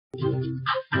In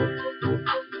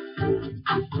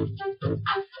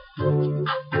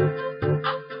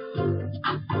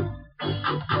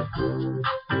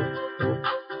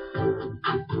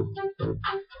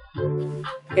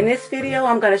this video,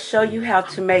 I'm going to show you how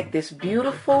to make this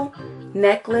beautiful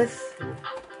necklace,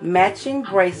 matching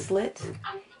bracelet,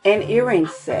 and earring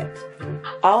set,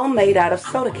 all made out of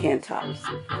soda can tops.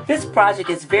 This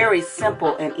project is very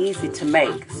simple and easy to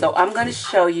make, so I'm going to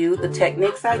show you the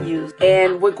techniques I use,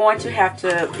 and we're going to have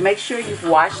to make sure you've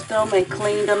washed them and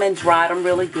cleaned them and dried them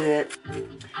really good.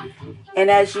 And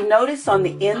as you notice on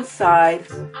the inside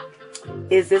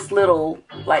is this little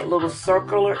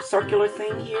circular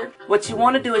thing here. What you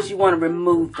want to do is you want to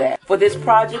remove that. For this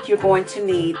project, you're going to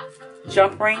need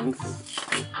jump rings.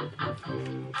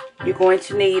 You're going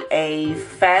to need a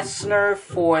fastener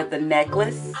for the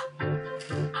necklace.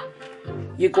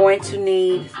 You're going to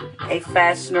need a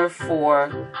fastener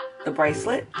for the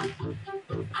bracelet.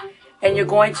 And you're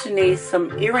going to need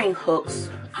some earring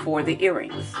hooks for the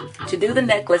earrings. To do the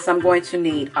necklace, I'm going to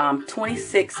need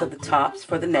 26 of the tops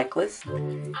for the necklace.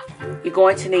 You're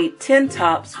going to need 10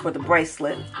 tops for the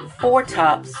bracelet, 4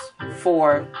 tops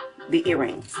for the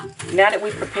earrings. Now that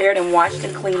we've prepared and washed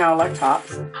and cleaned all our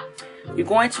tops, you're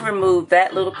going to remove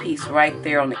that little piece right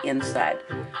there on the inside.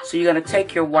 So you're going to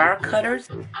take your wire cutters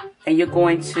and you're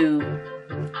going to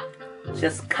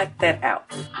just cut that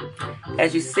out.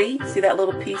 As you see that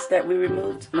little piece that we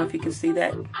removed? I don't know if you can see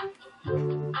that.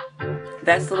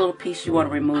 That's the little piece you want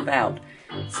to remove out.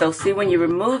 So see, when you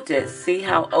removed it, see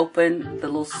how open the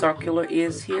little circular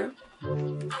is here?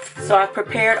 So I've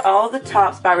prepared all the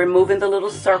tops by removing the little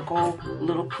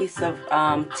little piece of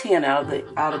tin out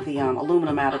of the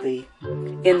aluminum out of the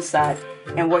inside.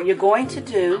 And what you're going to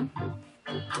do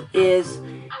is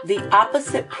the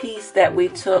opposite piece that we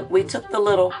took the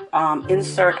little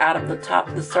insert out of the top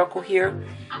of the circle here.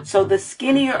 So the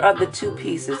skinnier of the two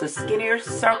pieces, the skinnier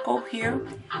circle here,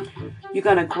 you're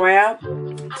going to grab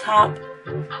top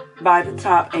by the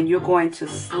top and you're going to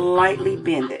slightly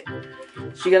bend it.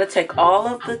 So you're going to take all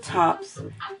of the tops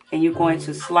and you're going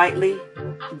to slightly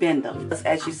bend them.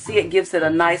 As you see, it gives it a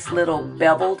nice little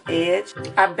beveled edge.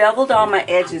 I beveled all my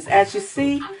edges. As you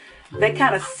see, they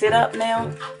kind of sit up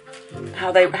now,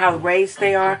 how raised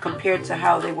they are compared to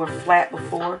how they were flat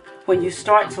before. When you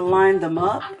start to line them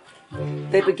up,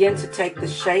 they begin to take the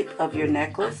shape of your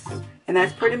necklace, and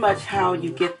that's pretty much how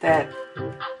you get that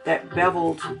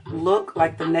beveled look,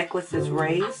 like the necklace is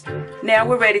raised. Now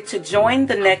we're ready to join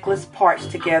the necklace parts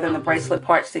together and the bracelet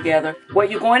parts together. What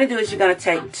you're going to do is you're going to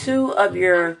take 2 of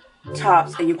your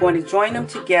tops and you're going to join them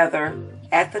together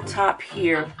at the top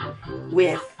here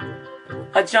with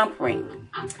a jump ring.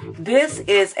 This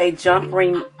is a jump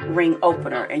ring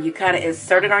opener, and you kind of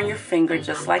insert it on your finger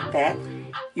just like that.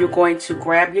 You're going to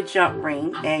grab your jump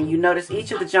ring, and you notice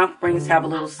each of the jump rings have a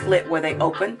little slit where they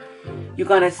open.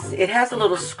 It has a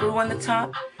little screw in the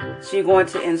top, so you're going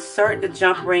to insert the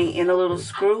jump ring in a little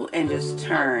screw and just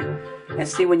turn. And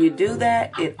see, when you do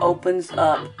that, it opens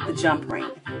up the jump ring.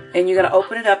 And you're going to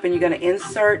open it up and you're going to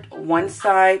insert one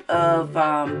side of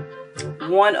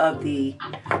one of the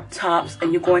tops,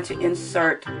 and you're going to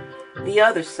insert the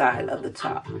other side of the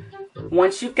top.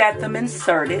 Once you've got them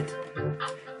inserted,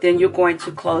 then you're going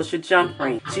to close your jump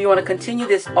ring. So you want to continue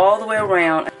this all the way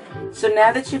around. So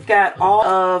now that you've got all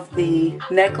of the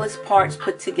necklace parts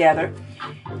put together,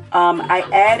 I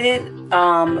added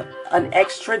an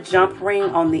extra jump ring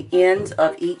on the end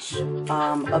of each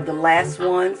of the last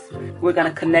ones. We're going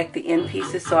to connect the end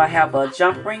pieces, so I have a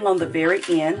jump ring on the very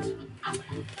end.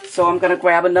 So I'm going to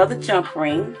grab another jump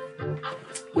ring,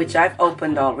 which I've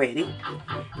opened already,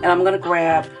 and I'm going to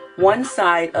grab one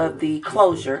side of the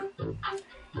closure.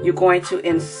 You're going to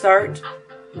insert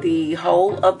the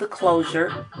hole of the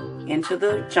closure into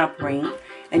the jump ring,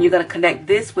 and you're going to connect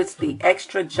this with the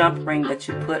extra jump ring that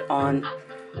you put on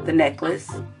the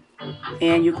necklace.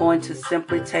 And you're going to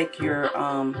simply take your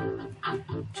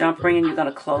jump ring and you're going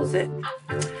to close it.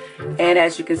 And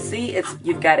as you can see,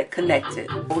 you've got it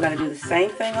connected. We're going to do the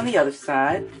same thing on the other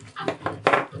side.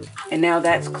 And now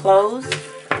that's closed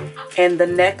and the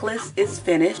necklace is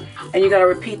finished. And you're going to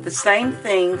repeat the same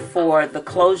thing for the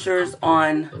closures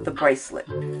on the bracelet.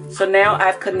 So now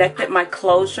I've connected my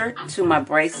closure to my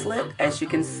bracelet. As you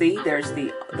can see, there's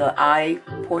the eye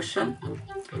portion.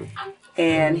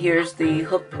 And here's the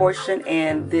hook portion,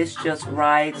 and this just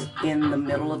rides in the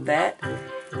middle of that,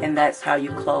 and that's how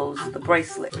you close the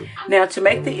bracelet. Now to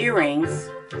make the earrings,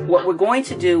 what we're going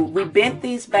to do, we bent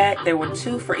these back. There were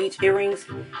 2 for each earrings.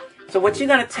 So what you're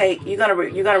gonna take, you're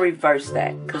gonna reverse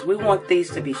that because we want these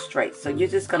to be straight. So you're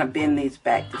just gonna bend these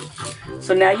back.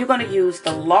 So now you're gonna use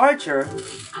the larger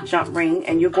jump ring,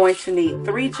 and you're going to need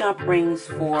 3 jump rings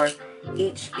for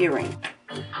each earring.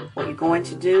 What you're going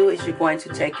to do is you're going to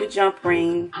take your jump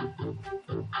ring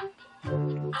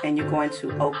and you're going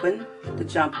to open the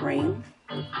jump ring,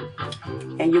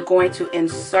 and you're going to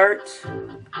insert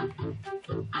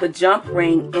the jump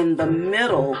ring in the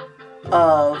middle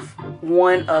of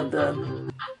one of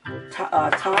the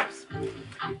tops.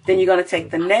 Then you're going to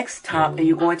take the next top and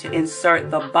you're going to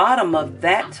insert the bottom of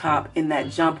that top in that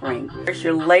jump ring. First,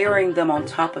 you're layering them on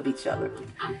top of each other.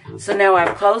 So now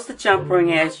I've closed the jump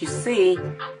ring. As you see,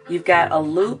 you've got a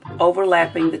loop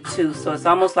overlapping the two, so it's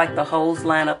almost like the holes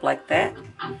line up like that.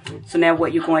 So now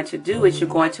what you're going to do is you're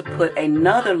going to put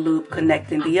another loop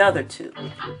connecting the other two.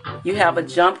 You have a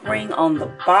jump ring on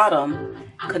the bottom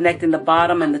connecting the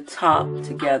bottom and the top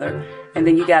together, and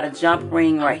then you got a jump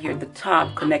ring right here at the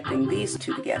top connecting these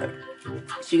two together.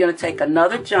 So you're going to take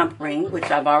another jump ring, which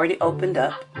I've already opened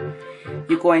up.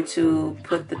 You're going to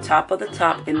put the top of the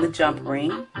top in the jump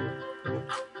ring,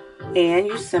 and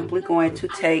you're simply going to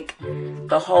take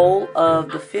the whole of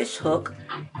the fish hook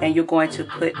and you're going to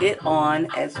put it on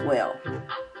as well.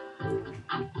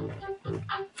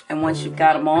 And once you've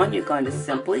got them on, you're going to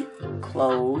simply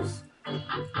close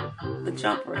the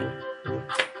jump ring.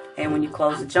 And when you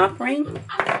close the jump ring,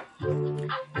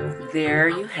 there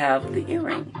you have the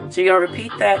earring. So you're going to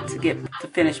repeat that to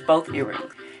finish both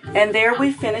earrings. And there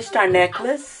we finished our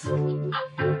necklace,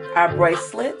 our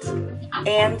bracelet,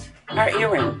 and our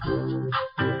earring.